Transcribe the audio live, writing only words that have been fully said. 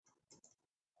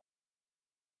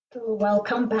So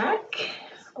welcome back,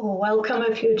 or welcome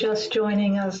if you're just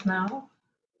joining us now.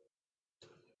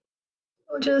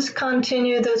 We'll just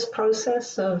continue this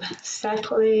process of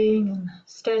settling and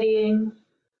steadying,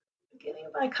 beginning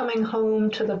by coming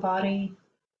home to the body,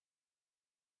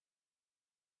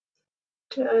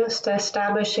 just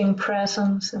establishing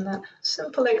presence in that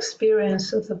simple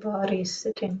experience of the body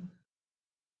sitting.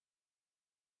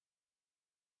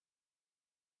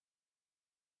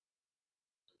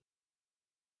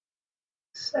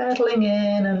 Settling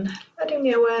in and letting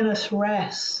the awareness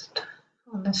rest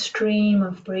on the stream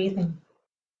of breathing.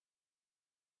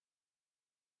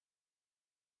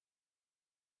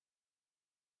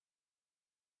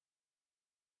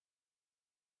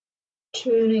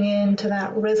 Tuning into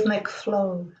that rhythmic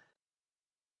flow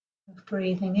of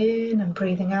breathing in and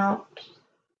breathing out.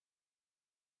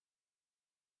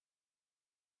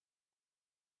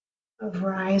 Of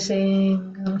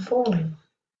rising and falling.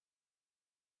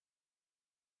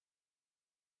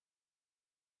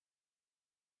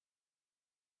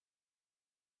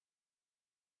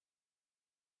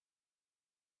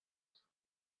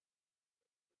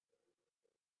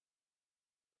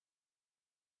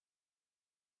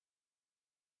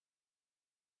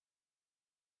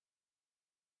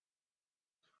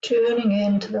 Tuning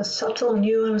into the subtle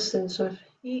nuances of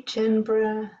each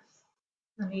in-breath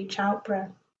and each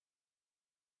out-breath.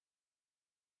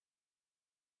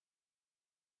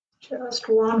 Just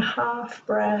one half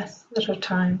breath at a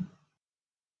time.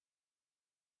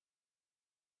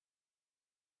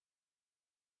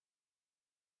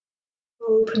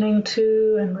 Opening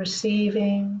to and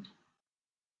receiving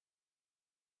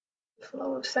the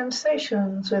flow of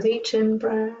sensations with each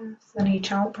in-breath and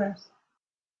each out-breath.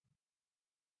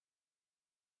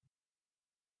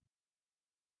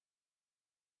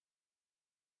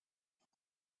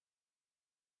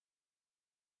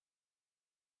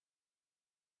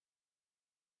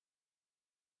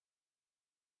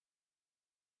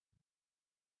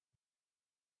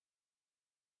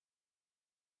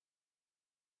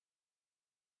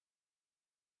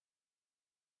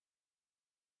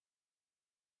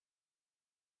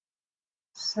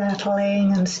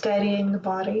 Settling and steadying the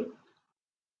body,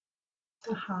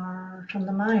 the heart and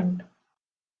the mind.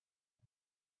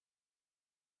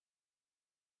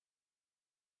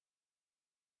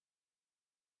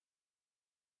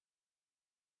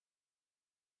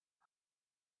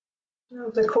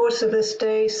 Over the course of this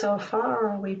day so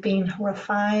far, we've been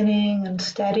refining and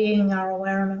steadying our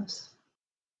awareness.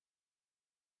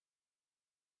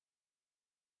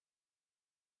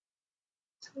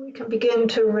 So we can begin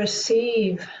to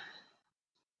receive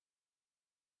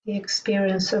the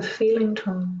experience of feeling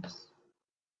tones.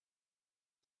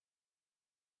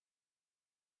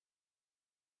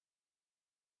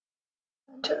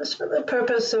 And just for the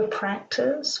purpose of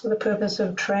practice, for the purpose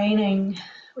of training,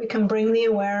 we can bring the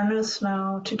awareness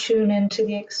now to tune into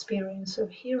the experience of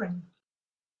hearing.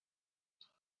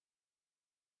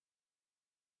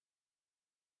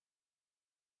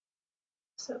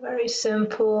 So very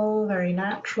simple, very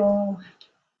natural,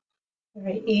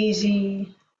 very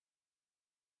easy.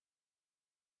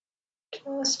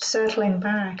 Just settling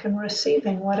back and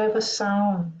receiving whatever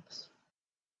sounds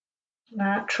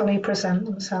naturally present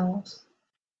themselves.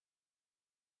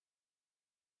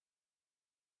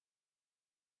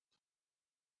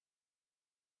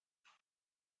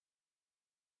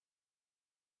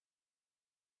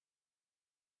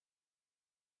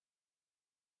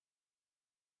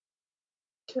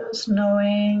 Just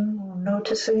knowing or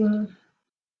noticing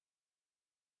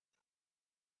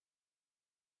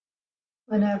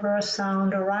whenever a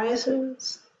sound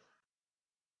arises,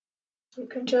 you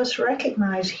can just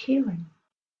recognize hearing.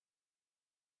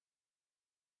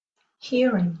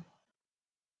 Hearing,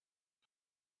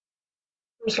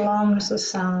 as long as the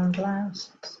sound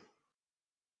lasts.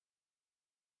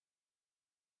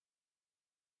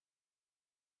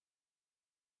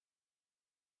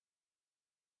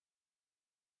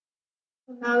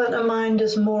 Now that the mind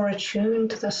is more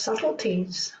attuned to the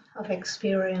subtleties of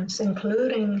experience,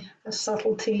 including the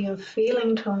subtlety of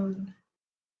feeling tone,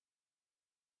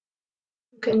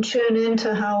 you can tune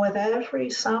into how with every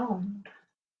sound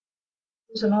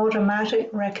there's an automatic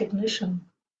recognition.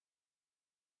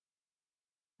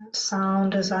 That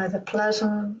sound is either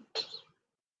pleasant,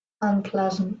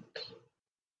 unpleasant,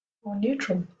 or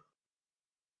neutral.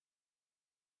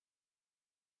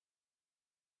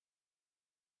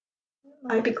 It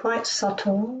might be quite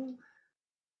subtle.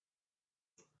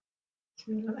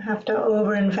 So you don't have to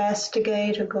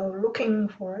over-investigate or go looking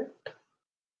for it.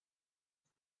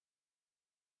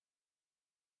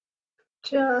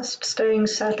 Just staying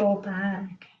settled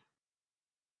back,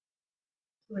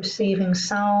 receiving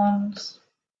sounds,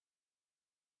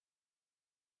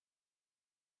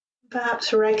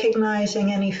 perhaps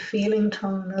recognizing any feeling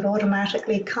tone that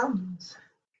automatically comes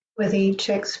with each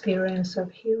experience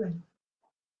of hearing.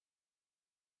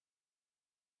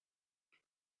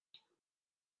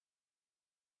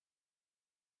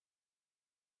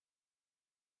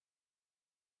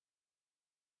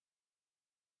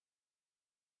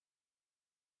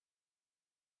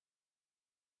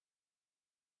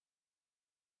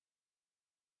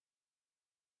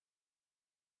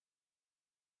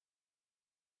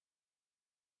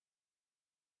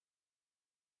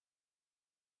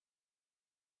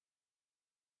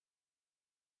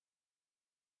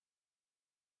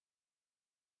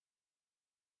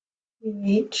 You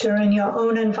each are in your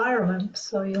own environment,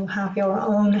 so you'll have your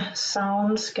own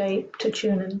soundscape to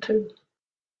tune into.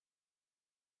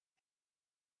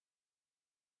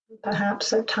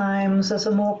 Perhaps at times there's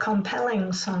a more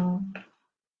compelling sound.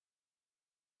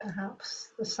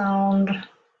 Perhaps the sound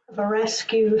of a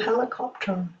rescue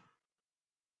helicopter,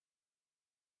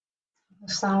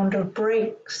 the sound of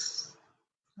brakes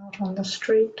out on the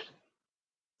street.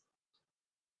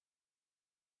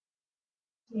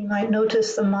 You might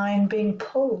notice the mind being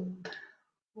pulled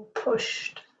or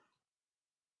pushed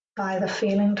by the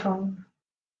feeling tone.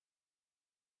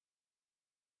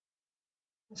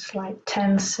 A slight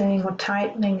tensing or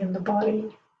tightening in the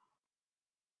body.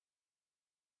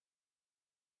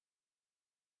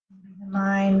 The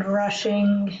mind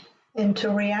rushing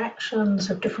into reactions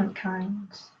of different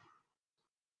kinds.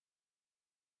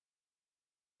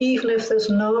 Even if there's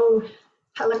no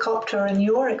helicopter in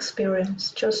your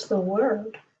experience, just the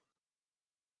word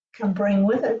can bring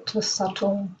with it a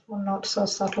subtle or not so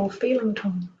subtle feeling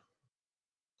tone.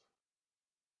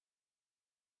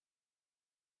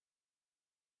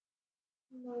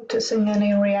 Noticing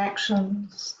any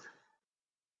reactions,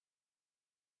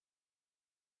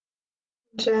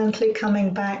 gently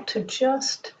coming back to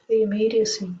just the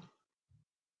immediacy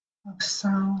of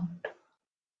sound,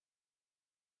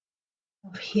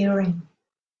 of hearing.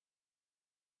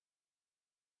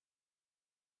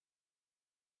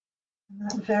 And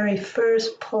that very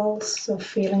first pulse of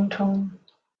feeling tone,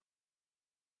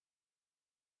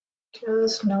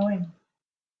 just knowing,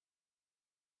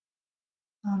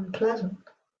 unpleasant.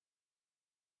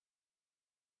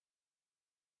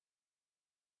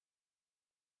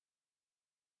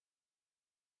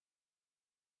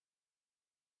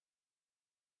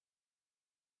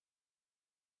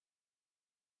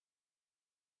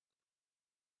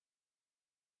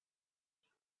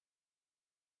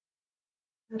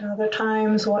 At other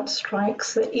times, what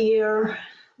strikes the ear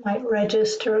might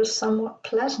register as somewhat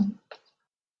pleasant.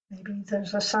 Maybe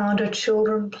there's a sound of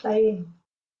children playing,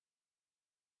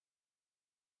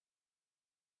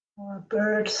 or a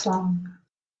bird song.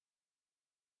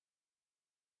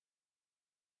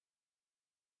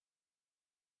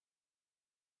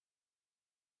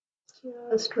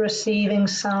 Just receiving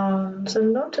sounds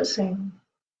and noticing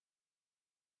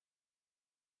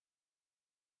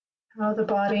how the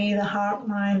body, the heart,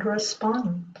 mind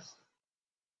responds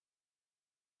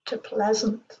to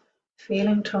pleasant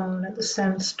feeling tone at the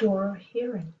sense door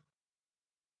hearing.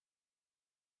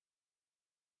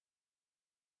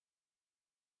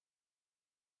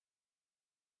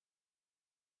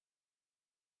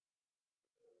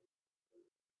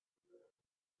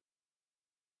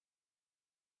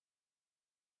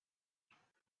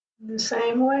 In the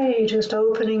same way, just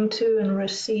opening to and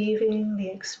receiving the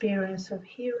experience of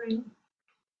hearing.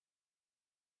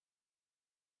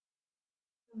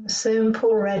 And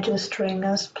simple registering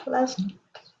as pleasant,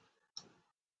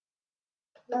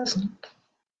 pleasant,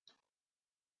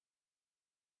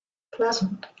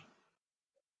 pleasant.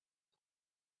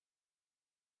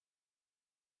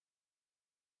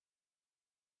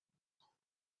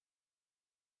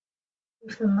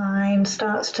 If the mind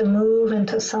starts to move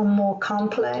into some more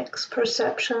complex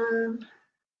perception,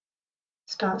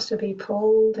 starts to be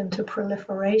pulled into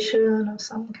proliferation of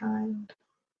some kind,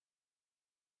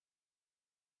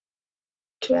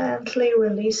 gently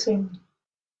releasing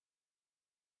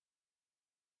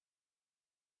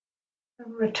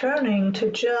and returning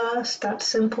to just that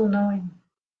simple knowing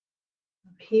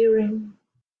of hearing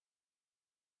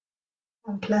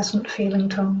and pleasant feeling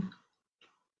tone.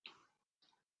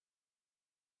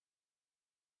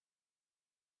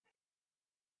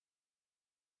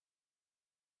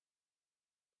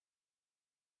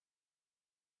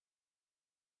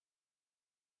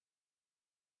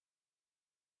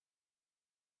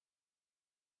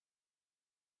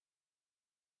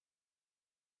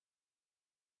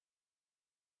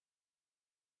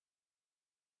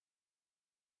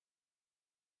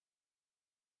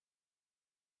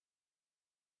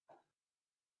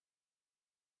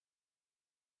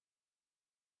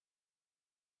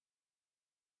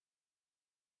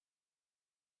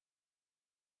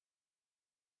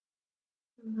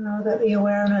 Now that the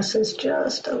awareness is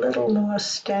just a little more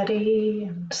steady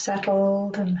and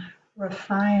settled and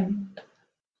refined,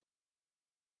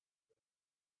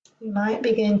 you might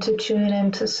begin to tune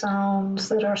into sounds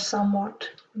that are somewhat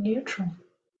neutral,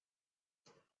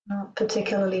 not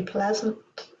particularly pleasant,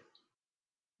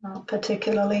 not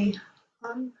particularly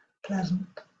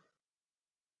unpleasant.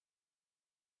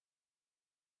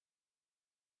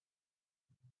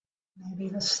 Maybe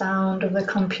the sound of the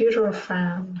computer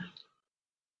fan,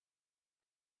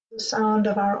 the sound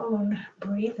of our own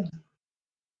breathing.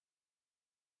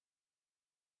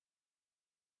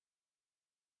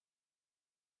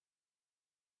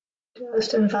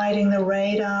 Just inviting the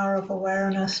radar of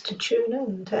awareness to tune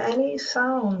in to any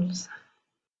sounds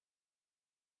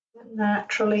that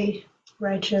naturally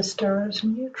register as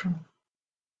neutral.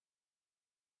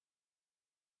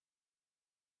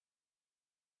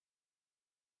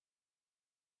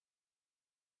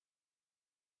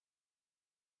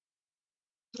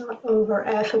 Not over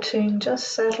efforting,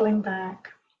 just settling back,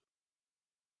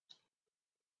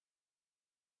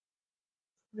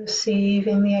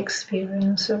 receiving the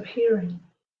experience of hearing.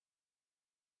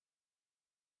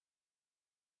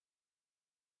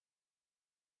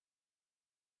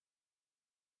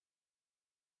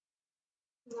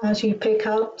 As you pick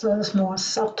up those more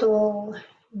subtle,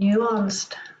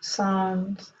 nuanced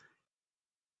sounds,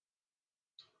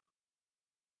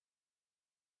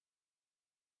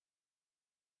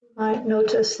 you might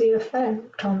notice the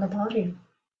effect on the body,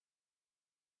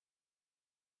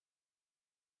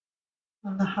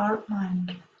 on the heart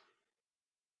mind.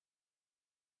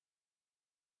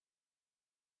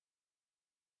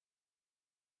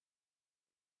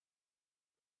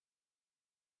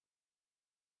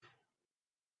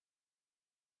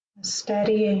 A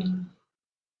steadying,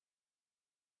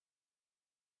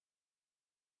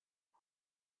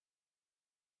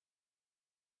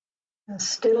 a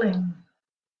stilling,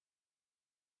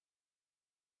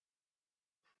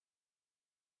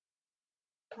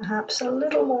 perhaps a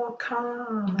little more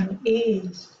calm and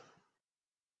ease.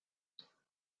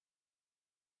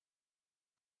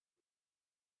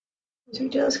 As you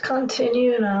just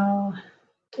continue now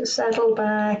to settle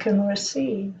back and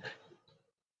receive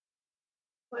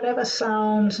whatever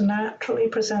sounds naturally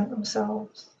present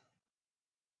themselves,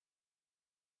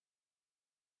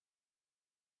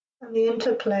 and the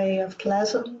interplay of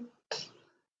pleasant,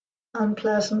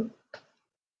 unpleasant,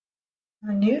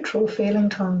 and neutral feeling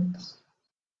tones.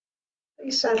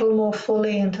 We settle more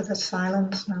fully into the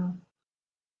silence now.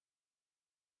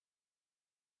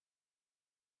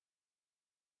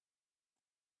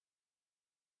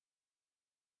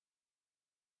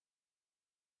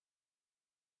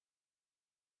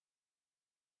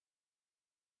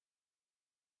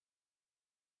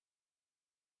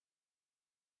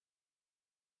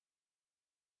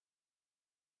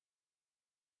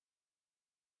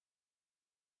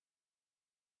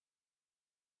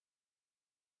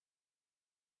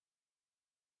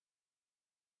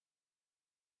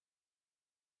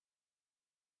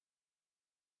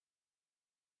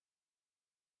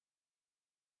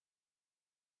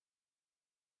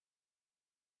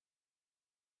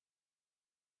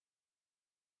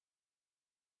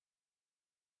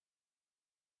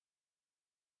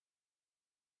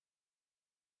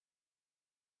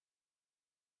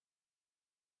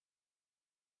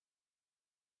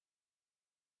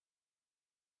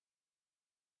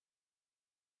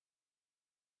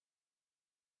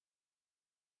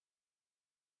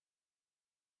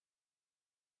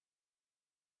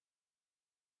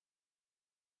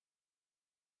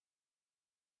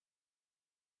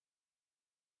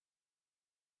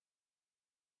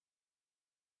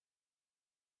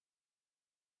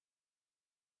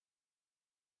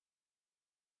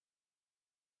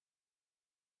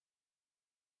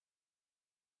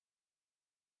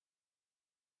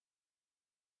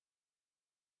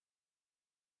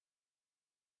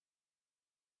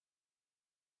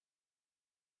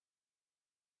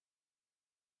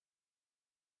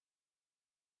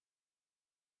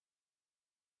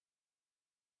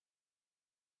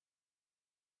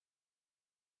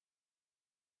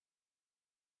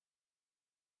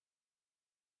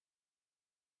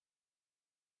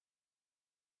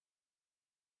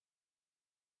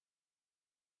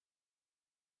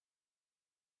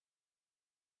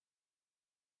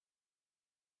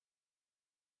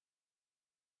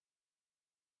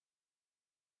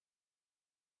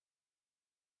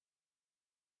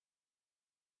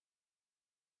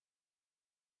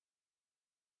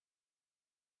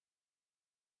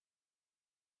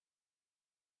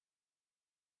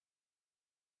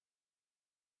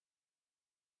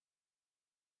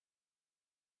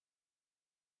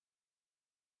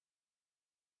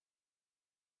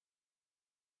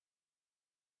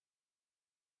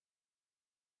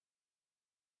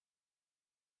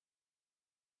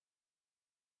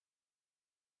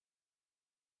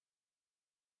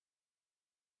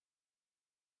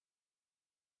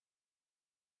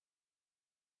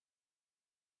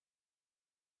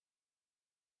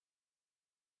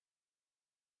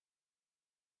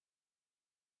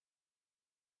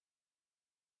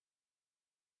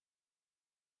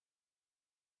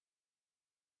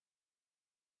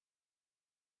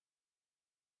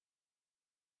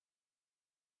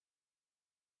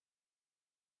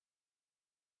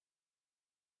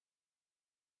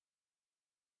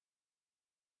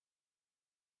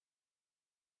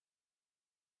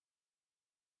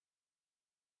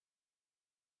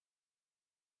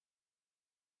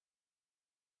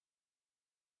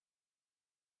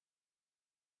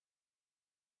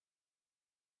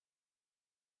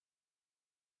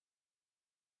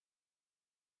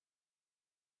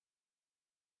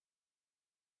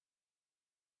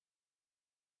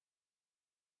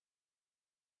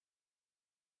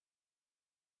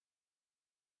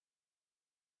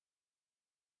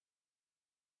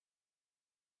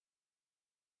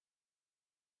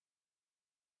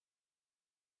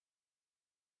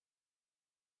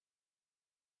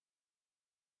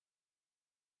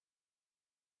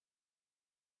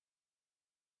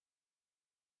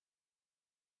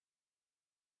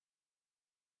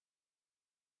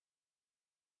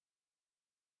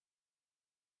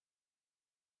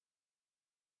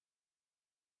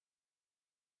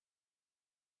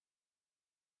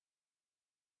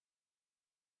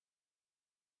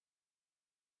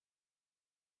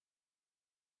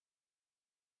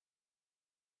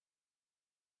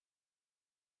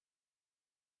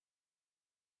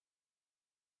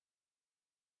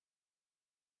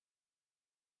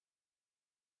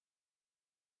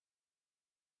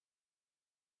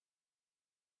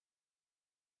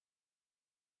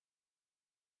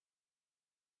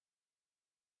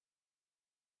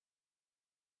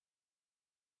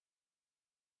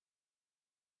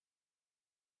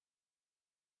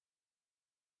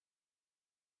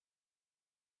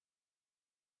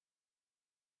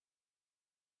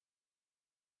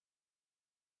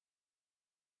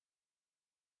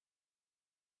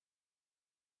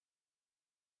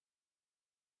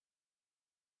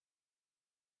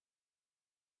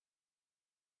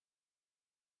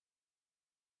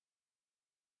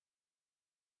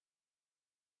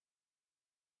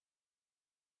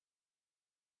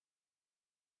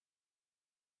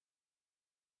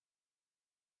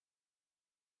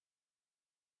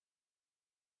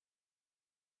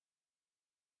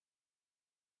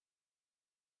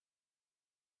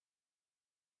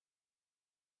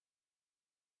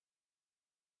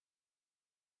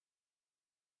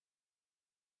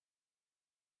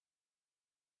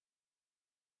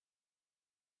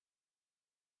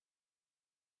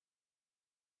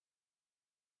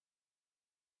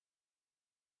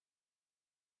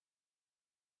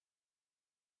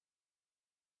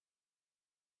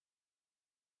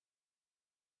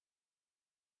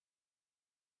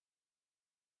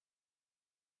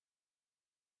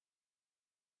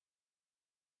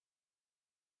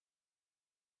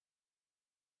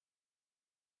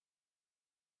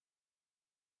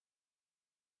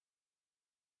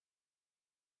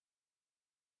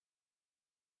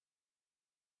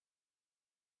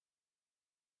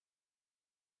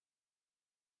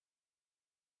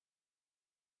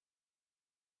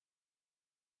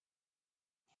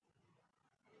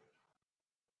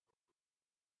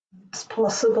 It's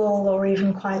possible, or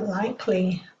even quite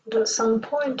likely, that at some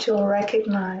point you'll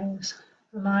recognize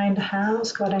the mind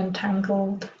has got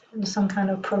entangled in some kind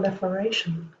of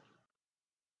proliferation.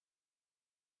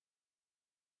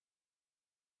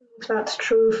 If that's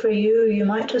true for you, you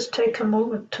might just take a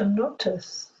moment to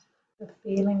notice the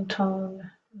feeling tone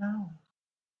now.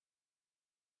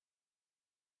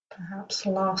 Perhaps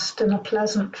lost in a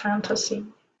pleasant fantasy,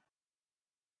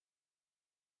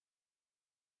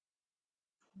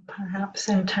 perhaps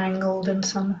entangled in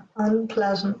some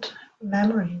unpleasant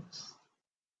memories.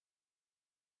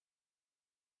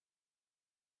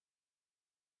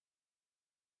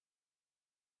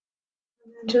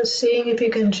 And just seeing if you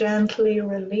can gently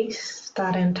release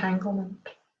that entanglement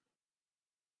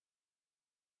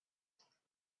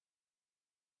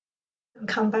and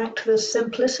come back to the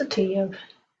simplicity of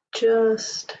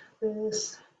just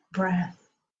this breath,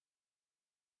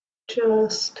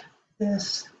 just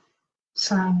this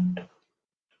sound.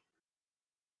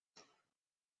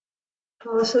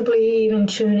 Possibly even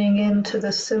tuning into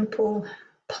the simple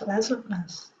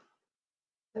pleasantness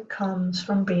that comes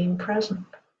from being present.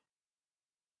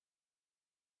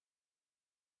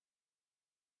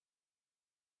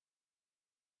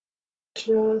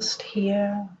 Just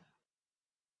here,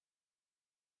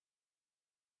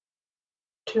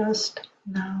 just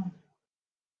now.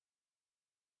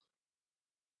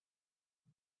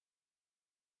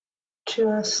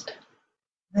 Just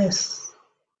this.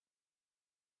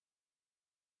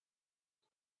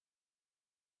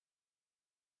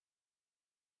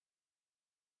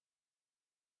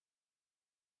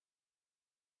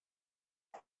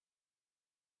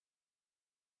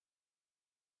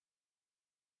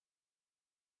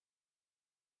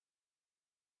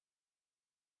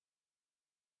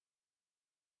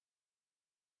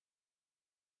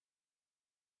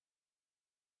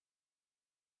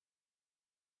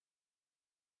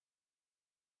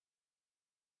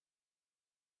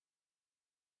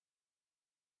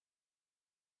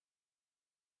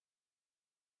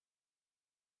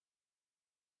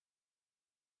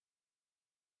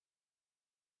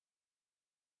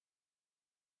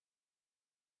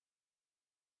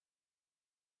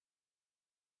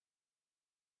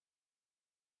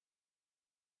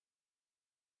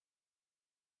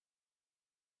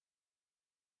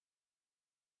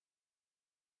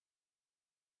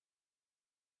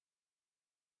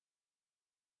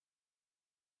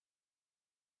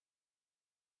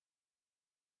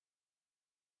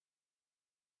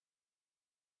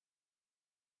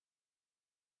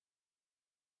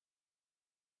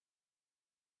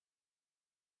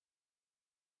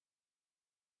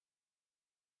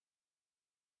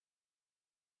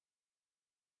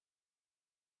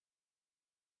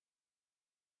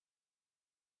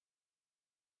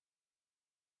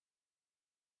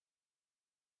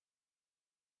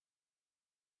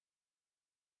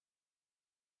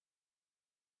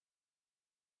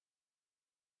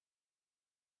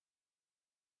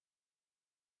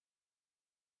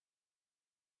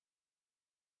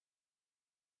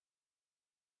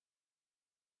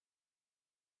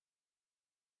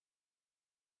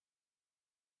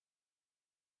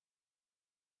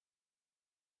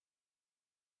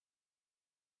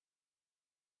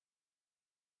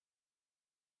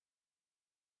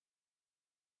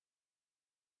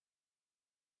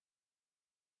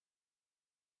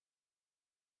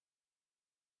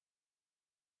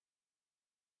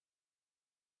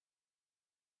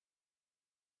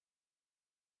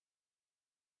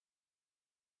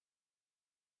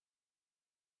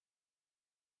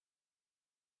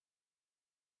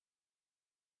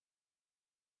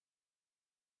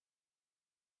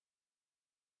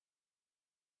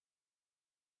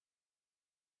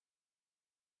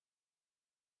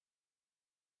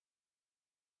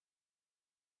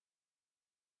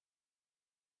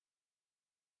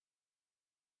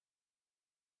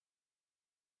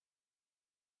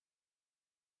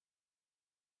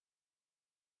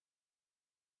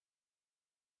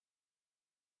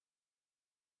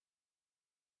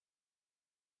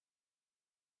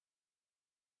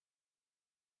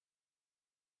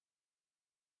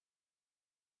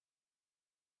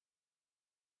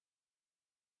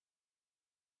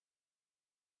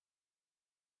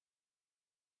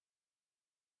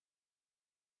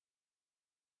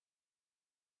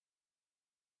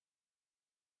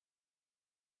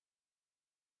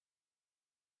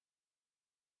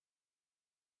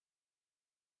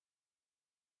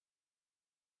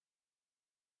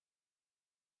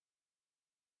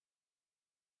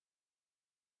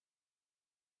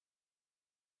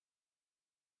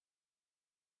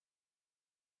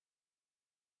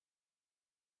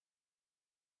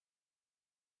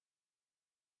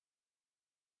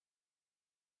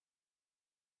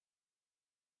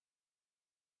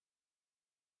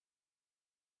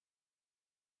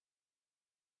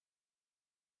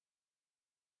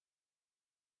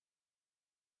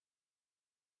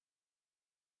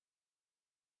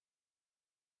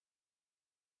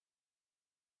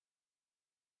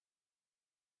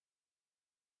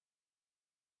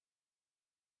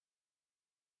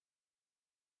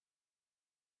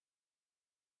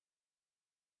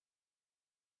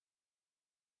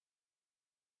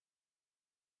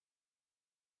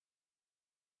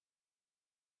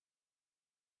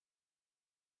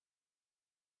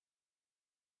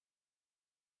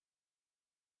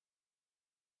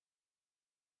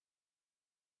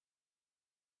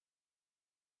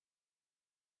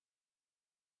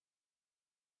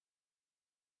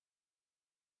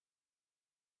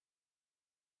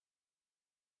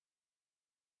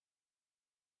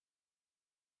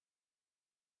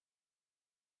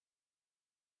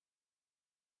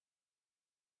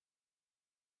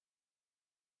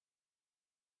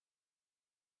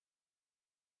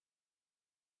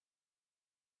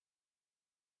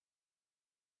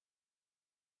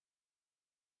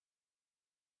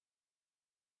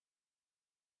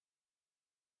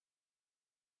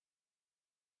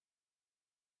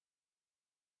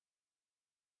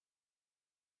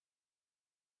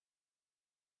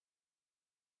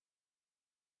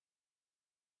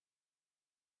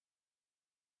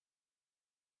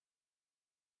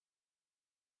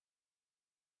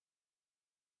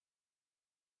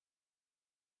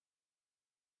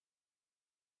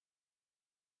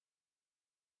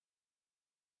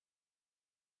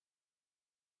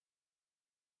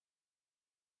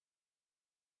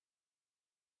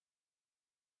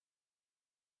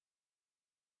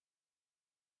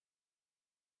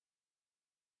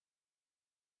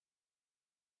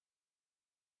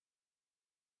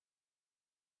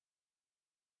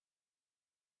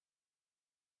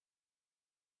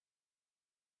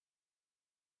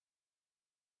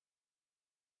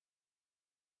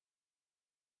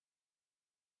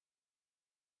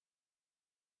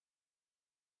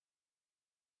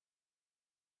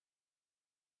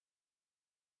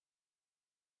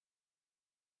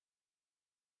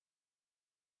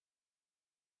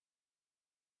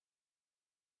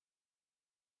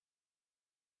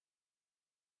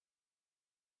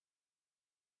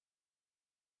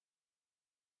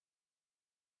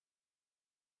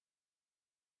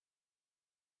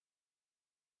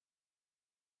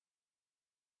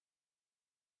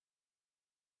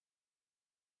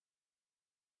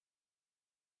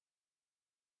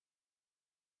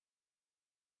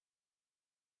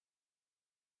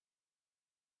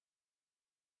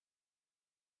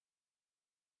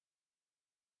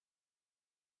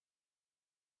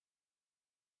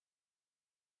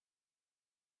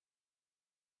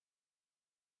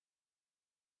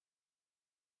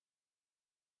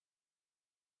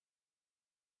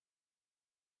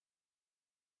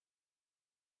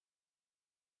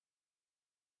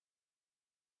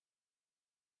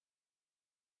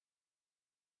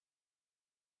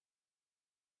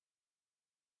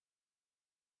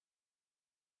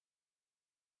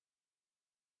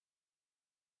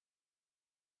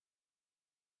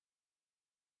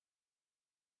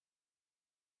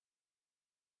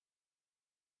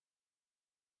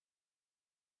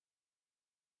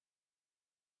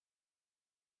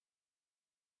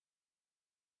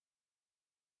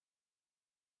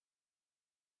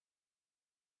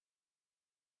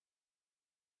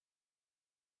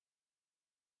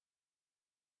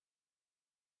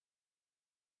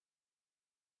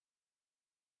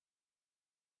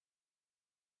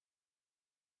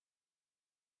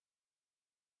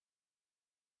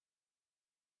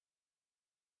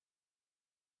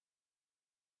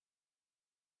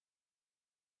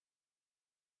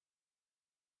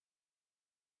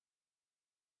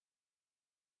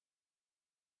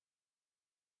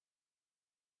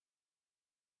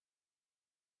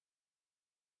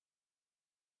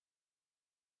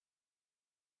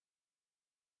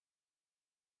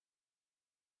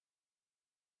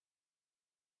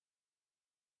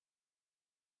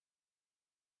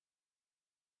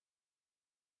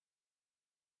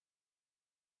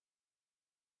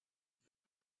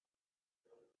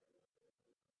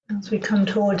 As we come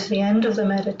towards the end of the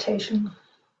meditation,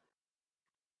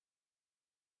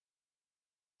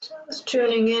 just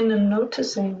tuning in and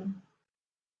noticing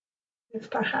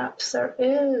if perhaps there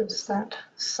is that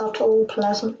subtle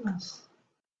pleasantness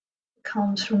that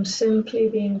comes from simply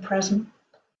being present,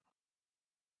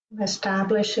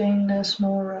 establishing this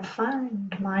more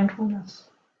refined mindfulness.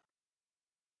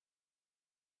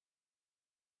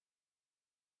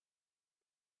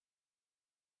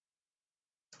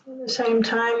 At the same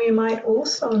time, you might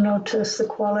also notice the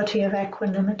quality of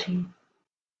equanimity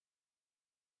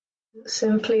that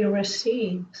simply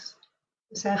receives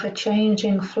this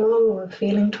ever-changing flow of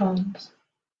feeling tones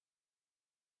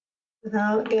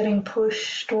without getting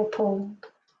pushed or pulled,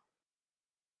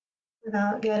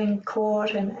 without getting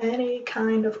caught in any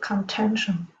kind of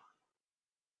contention.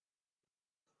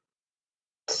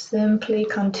 It simply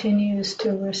continues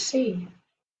to receive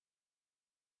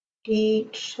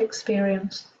each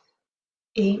experience,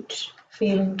 each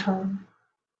feeling tone,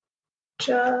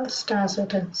 just as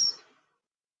it is.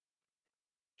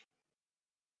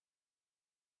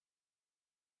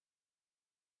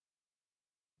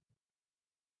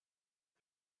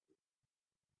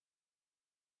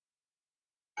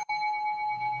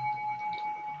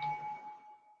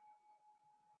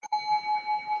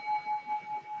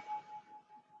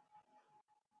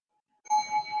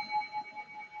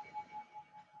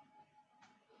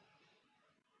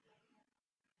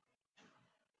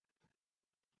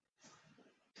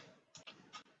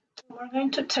 We're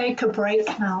going to take a break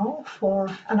now for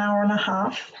an hour and a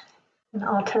half. In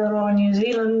Aotearoa, New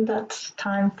Zealand, that's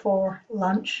time for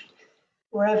lunch.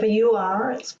 Wherever you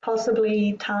are, it's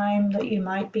possibly time that you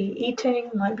might be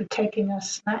eating, might be taking a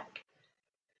snack.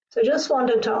 So just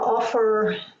wanted to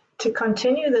offer to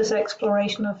continue this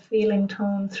exploration of feeling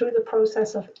tone through the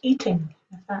process of eating,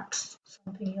 if that's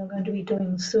something you're going to be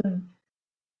doing soon.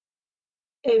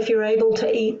 If you're able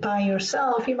to eat by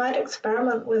yourself, you might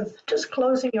experiment with just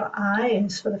closing your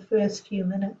eyes for the first few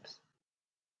minutes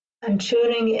and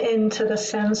tuning into the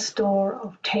sense door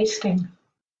of tasting.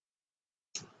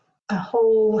 A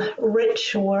whole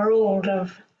rich world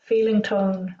of feeling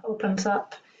tone opens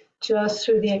up just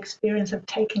through the experience of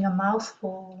taking a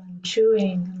mouthful and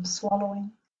chewing and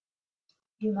swallowing.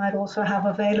 You might also have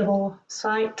available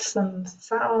sights and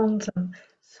sounds and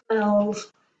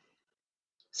smells.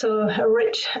 So a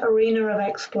rich arena of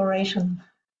exploration.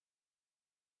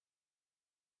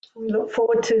 We look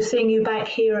forward to seeing you back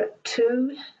here at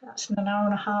 2. That's in an hour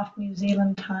and a half New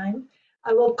Zealand time.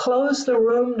 I will close the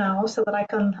room now so that I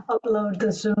can upload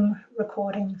the Zoom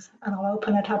recordings, and I'll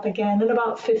open it up again in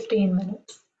about 15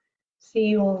 minutes. See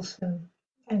you all soon.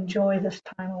 Enjoy this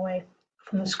time away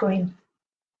from the screen.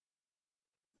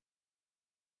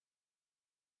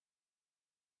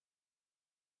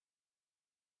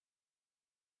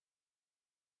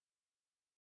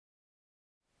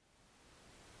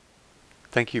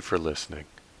 Thank you for listening.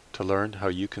 To learn how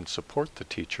you can support the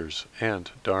teachers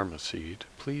and Dharma Seed,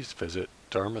 please visit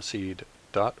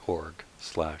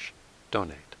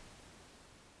dharmaseed.org/donate.